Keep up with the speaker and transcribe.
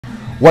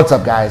What's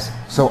up, guys?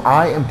 So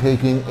I am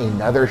taking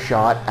another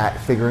shot at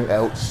figuring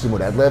out sumo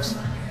deadlifts,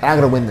 and I'm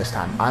going to win this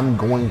time. I'm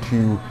going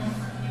to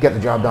get the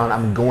job done.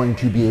 I'm going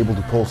to be able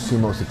to pull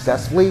sumo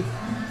successfully,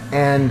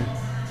 and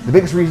the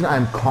biggest reason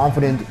I'm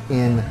confident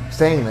in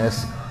saying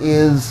this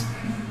is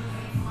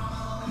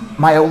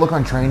my outlook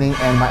on training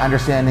and my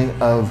understanding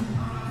of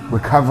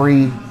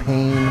recovery,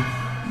 pain,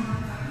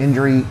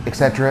 injury,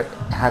 etc.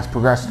 has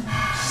progressed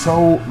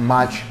so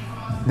much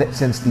that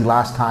since the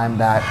last time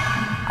that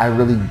I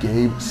really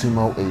gave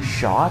sumo a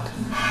shot.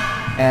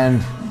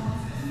 And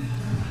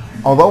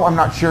although I'm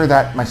not sure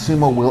that my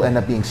sumo will end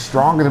up being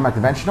stronger than my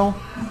conventional,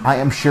 I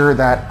am sure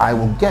that I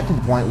will get to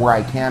the point where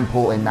I can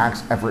pull a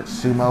max effort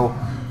sumo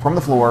from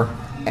the floor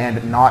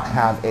and not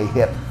have a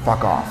hip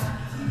fuck off.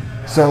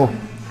 So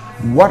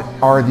what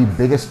are the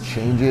biggest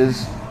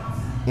changes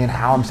in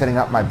how I'm setting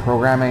up my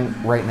programming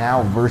right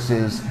now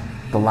versus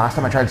the last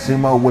time I tried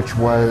sumo, which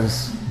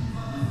was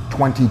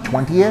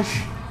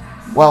 2020-ish?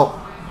 Well,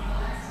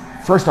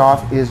 first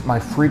off is my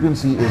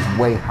frequency is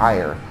way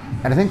higher.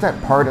 And I think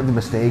that part of the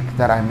mistake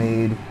that I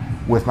made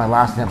with my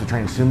last attempt at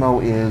training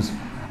sumo is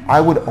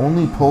I would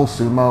only pull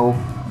sumo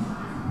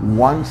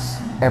once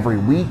every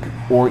week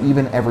or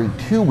even every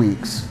 2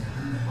 weeks.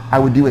 I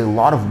would do a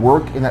lot of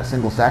work in that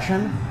single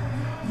session,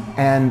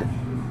 and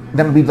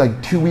then it would be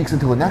like 2 weeks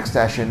until the next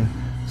session.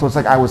 So it's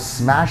like I was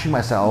smashing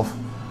myself,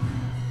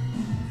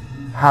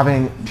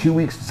 having 2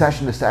 weeks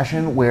session to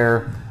session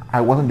where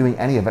I wasn't doing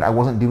any of it. I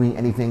wasn't doing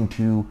anything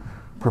to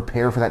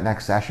prepare for that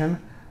next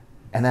session.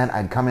 And then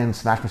I'd come in,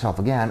 smash myself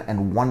again,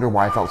 and wonder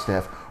why I felt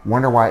stiff,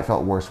 wonder why it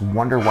felt worse,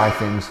 wonder why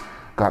things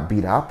got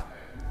beat up.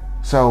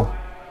 So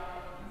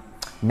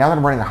now that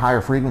I'm running a higher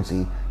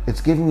frequency,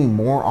 it's giving me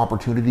more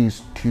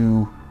opportunities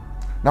to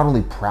not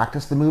only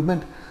practice the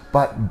movement,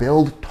 but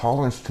build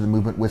tolerance to the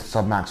movement with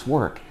submax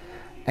work.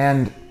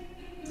 And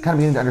kind of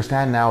beginning to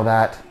understand now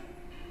that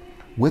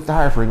with the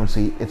higher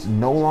frequency, it's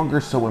no longer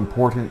so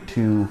important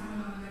to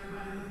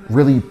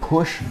really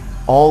push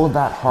all of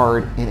that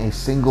hard in a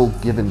single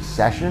given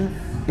session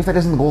if that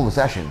isn't the goal of the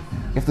session.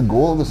 If the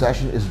goal of the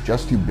session is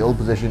just to build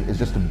position, is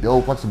just to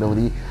build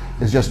flexibility,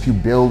 is just to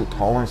build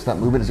tolerance to that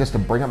movement, is just to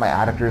bring up my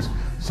adductors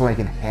so I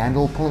can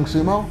handle pulling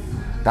sumo,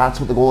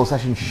 that's what the goal of the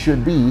session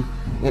should be.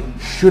 It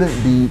shouldn't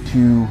be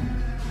to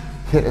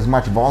hit as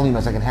much volume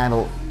as I can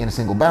handle in a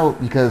single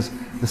bout, because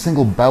the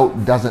single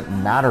bout doesn't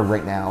matter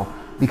right now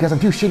because I'm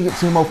too shitty at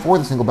sumo for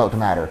the single bout to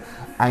matter.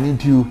 I need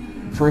to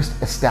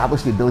first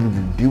establish the ability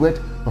to do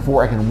it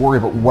before I can worry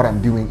about what I'm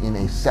doing in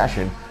a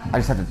session. I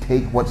just have to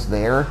take what's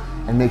there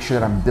and make sure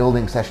that I'm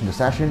building session to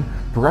session,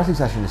 progressing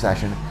session to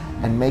session,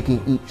 and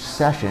making each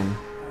session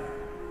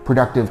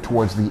productive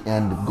towards the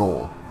end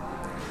goal.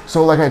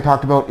 So like I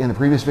talked about in the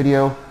previous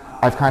video,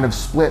 I've kind of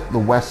split the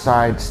West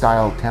Side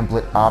style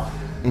template up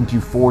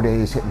into 4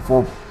 days, hitting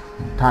 4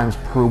 times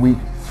per week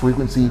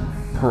frequency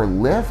per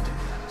lift.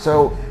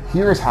 So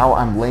here's how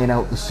I'm laying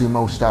out the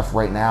sumo stuff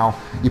right now.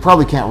 You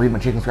probably can't read my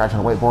chicken scratch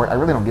on the whiteboard. I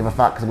really don't give a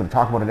fuck because I'm going to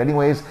talk about it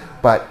anyways,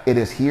 but it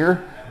is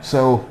here.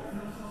 So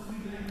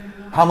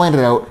how I'm laying it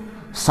out,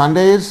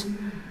 Sundays,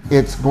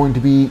 it's going to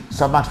be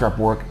submax rep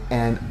work,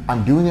 and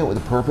I'm doing it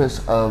with the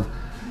purpose of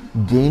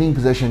gaining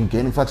position,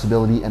 gaining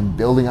flexibility, and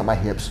building up my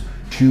hips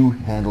to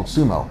handle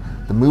sumo.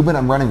 The movement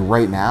I'm running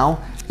right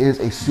now is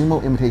a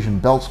sumo imitation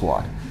belt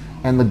squat.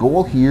 And the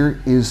goal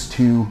here is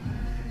to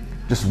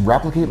just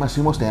replicate my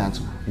sumo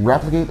stance,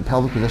 replicate the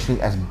pelvic positioning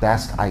as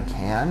best I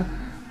can,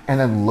 and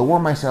then lower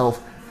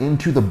myself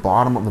into the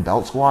bottom of the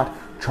belt squat,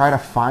 try to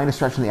find a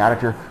stretch in the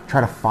adductor,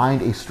 try to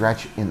find a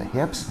stretch in the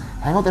hips,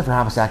 hang out there for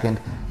half a second,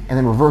 and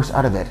then reverse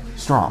out of it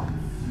strong.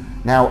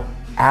 Now,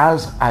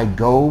 as I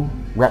go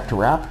rep to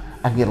rep,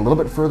 I can get a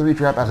little bit further each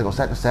rep. As I go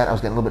set to set, I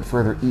was getting a little bit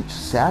further each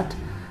set,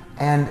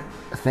 and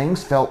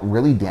things felt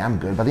really damn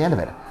good by the end of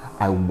it.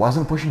 I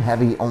wasn't pushing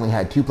heavy, only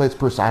had 2 plates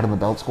per side on the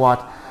belt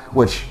squat,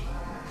 which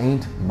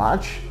ain't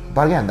much,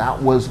 but again,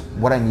 that was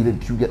what I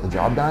needed to get the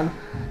job done.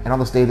 And on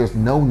this day, there's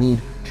no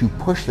need to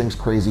push things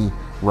crazy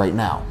right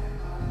now.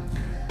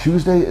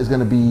 Tuesday is going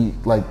to be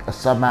like a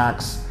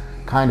submax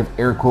kind of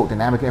air quote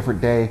dynamic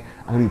effort day.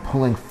 I'm going to be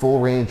pulling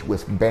full range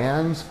with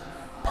bands.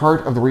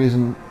 Part of the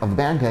reason of the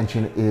band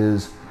tension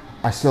is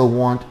I still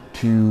want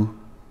to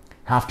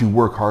have to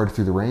work hard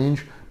through the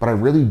range, but I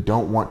really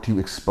don't want to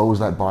expose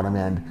that bottom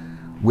end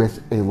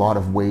with a lot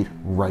of weight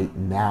right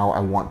now. I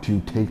want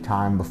to take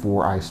time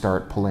before I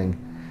start pulling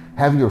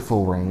heavier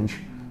full range.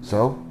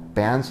 So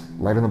bands,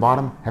 light on the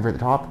bottom, heavier at the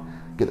top,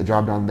 get the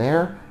job done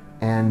there.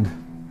 And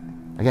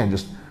again,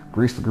 just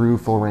grease the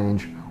groove, full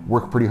range,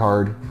 work pretty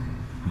hard,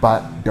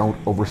 but don't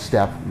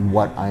overstep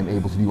what I'm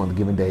able to do on the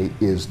given day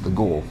is the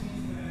goal.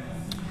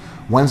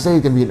 Wednesday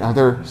is gonna be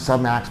another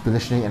submax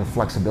positioning and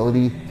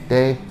flexibility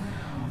day.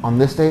 On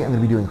this day, I'm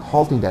gonna be doing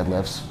halting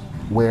deadlifts,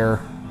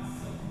 where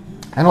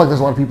I know like there's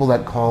a lot of people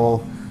that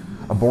call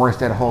a Boris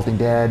dead a halting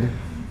dead,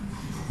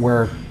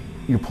 where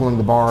you're pulling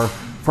the bar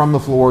from the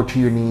floor to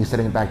your knees,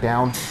 setting it back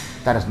down.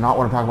 That is not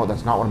what I'm talking about.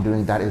 That's not what I'm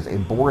doing. That is a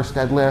Boris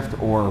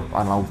deadlift, or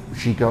I don't know,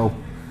 Chico.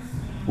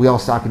 We all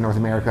suck in North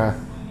America.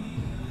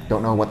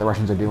 Don't know what the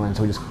Russians are doing,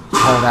 so we just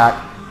call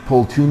that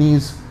pull two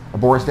knees, a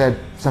Boristed,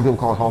 some people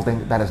call it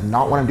halting. That is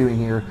not what I'm doing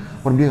here.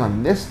 What I'm doing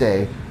on this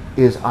day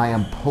is I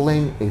am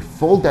pulling a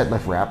full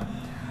deadlift rep.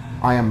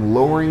 I am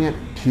lowering it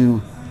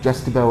to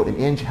just about an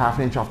inch, half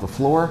an inch off the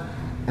floor,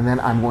 and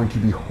then I'm going to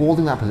be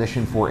holding that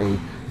position for a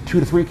 2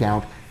 to 3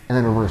 count and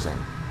then reversing.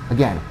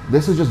 Again,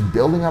 this is just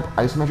building up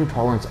isometric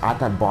tolerance at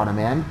that bottom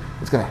end.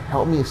 It's going to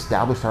help me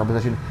establish tower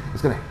position.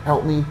 It's going to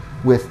help me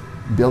with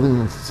building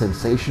the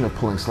sensation of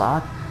pulling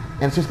slack,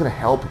 and it's just going to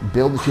help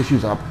build the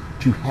tissues up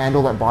to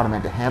handle that bottom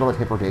end, to handle that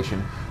hip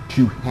rotation,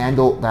 to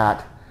handle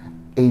that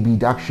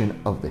abduction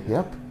of the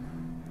hip.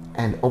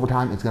 And over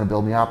time, it's going to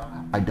build me up.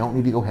 I don't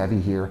need to go heavy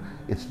here.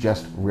 It's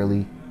just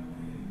really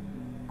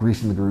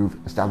greasing the groove,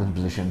 establishing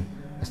position,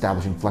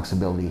 establishing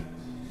flexibility.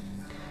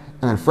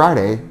 And then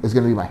Friday is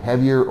going to be my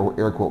heavier, or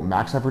air quote,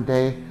 max effort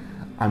day.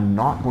 I'm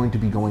not going to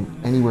be going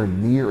anywhere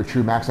near a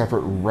true max effort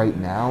right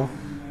now,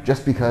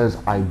 just because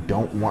I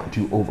don't want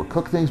to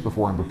overcook things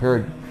before I'm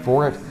prepared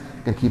for it.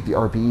 I'm going to keep the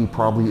RPE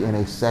probably in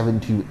a 7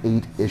 to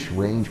 8-ish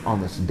range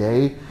on this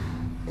day.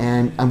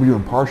 And I'm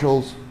doing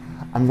partials.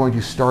 I'm going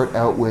to start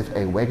out with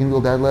a wagon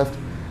wheel deadlift.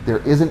 There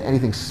isn't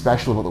anything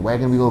special about the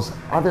wagon wheels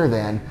other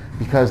than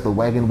because the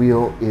wagon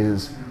wheel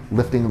is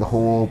lifting the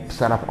whole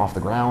setup off the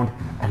ground,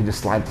 I can just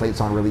slide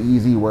plates on really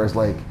easy, whereas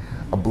like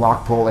a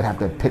block pull, I'd have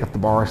to pick up the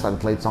bar, slide the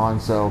plates on.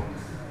 So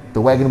the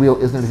wagon wheel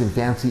isn't anything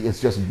fancy,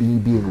 it's just me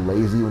being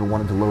lazy when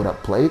wanting to load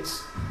up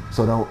plates.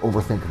 So don't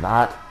overthink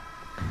that.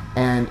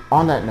 And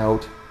on that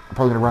note, I'm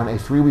probably gonna run a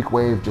 3-week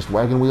wave, just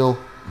wagon wheel.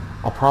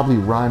 I'll probably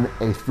run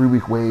a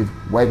 3-week wave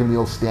wagon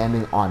wheel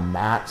standing on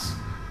mats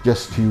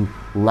just to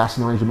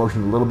lessen the range of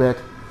motion a little bit.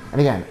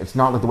 And again, it's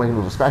not that the wagon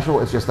wheels are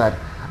special, it's just that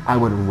I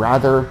would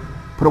rather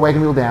put a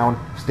wagon wheel down,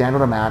 stand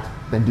on a mat,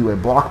 than do a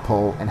block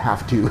pull and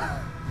have to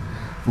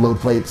load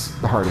plates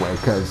the hard way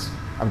because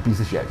I'm a piece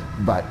of shit.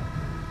 But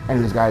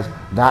anyways, guys,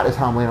 that is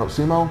how I'm laying out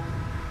sumo.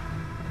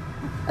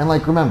 And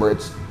like, remember,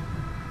 it's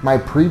my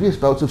previous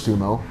bouts of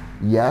sumo.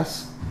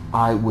 Yes,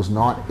 I was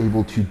not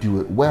able to do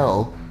it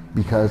well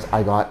because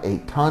I got a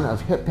ton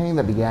of hip pain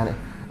that began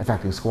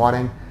affecting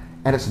squatting.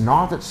 And it's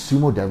not that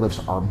sumo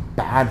deadlifts are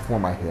bad for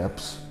my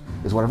hips,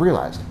 is what I've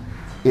realized.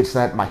 It's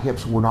that my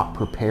hips were not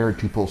prepared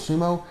to pull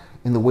sumo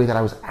in the way that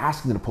I was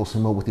asking them to pull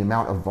sumo with the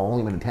amount of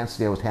volume and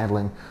intensity I was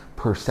handling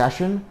per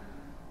session.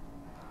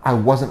 I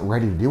wasn't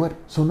ready to do it,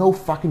 so no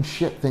fucking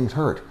shit, things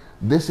hurt.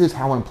 This is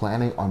how I'm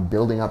planning on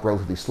building up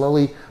relatively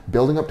slowly,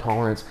 building up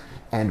tolerance,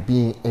 and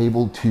being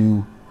able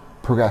to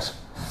progress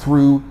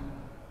through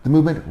the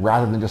movement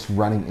rather than just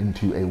running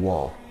into a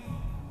wall.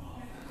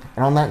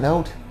 And on that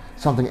note,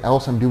 something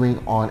else I'm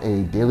doing on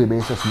a daily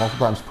basis,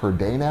 multiple times per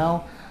day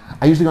now.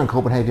 I usually go on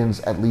Copenhagen's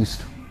at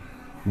least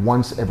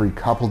once every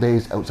couple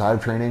days outside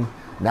of training.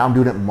 Now I'm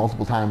doing it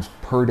multiple times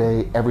per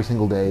day, every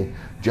single day,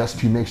 just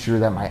to make sure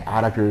that my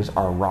adductors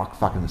are rock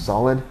fucking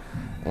solid.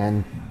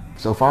 And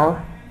so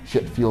far,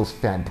 shit feels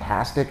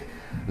fantastic.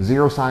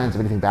 Zero signs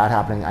of anything bad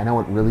happening. I know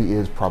it really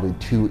is probably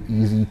too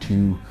easy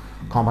to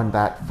comment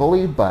that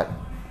fully, but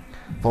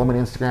follow me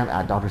on Instagram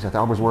at Dr. Seth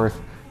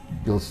Albersworth.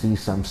 You'll see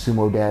some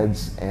sumo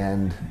deads,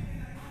 and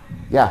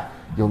yeah,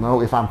 you'll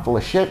know if I'm full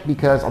of shit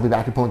because I'll be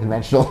back to pulling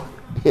conventional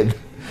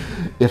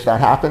if that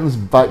happens.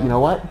 But you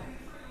know what?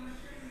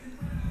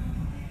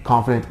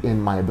 Confident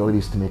in my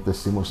abilities to make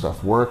this sumo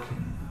stuff work.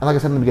 And like I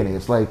said in the beginning,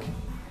 it's like,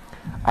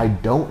 I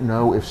don't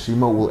know if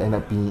sumo will end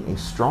up being a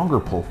stronger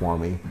pull for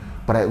me,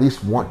 but I at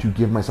least want to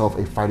give myself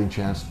a fighting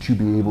chance to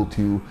be able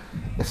to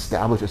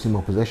establish a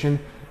sumo position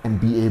and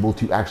be able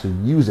to actually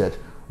use it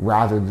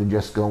rather than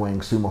just going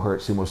sumo hurt,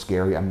 sumo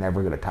scary, I'm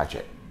never gonna touch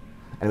it.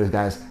 Anyways,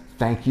 guys,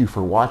 thank you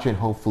for watching.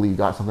 Hopefully you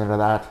got something out of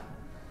that.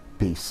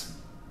 Peace.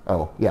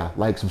 Oh yeah,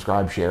 like,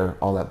 subscribe, share,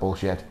 all that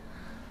bullshit.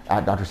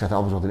 At Dr. Seth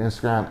Albersworth on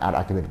Instagram, at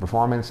Activated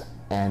Performance,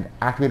 and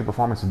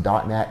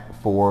activatedperformance.net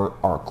for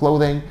our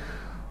clothing,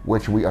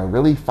 which we are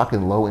really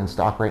fucking low in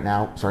stock right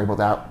now. Sorry about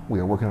that. We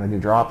are working on a new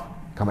drop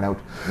coming out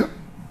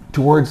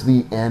towards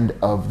the end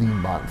of the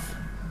month.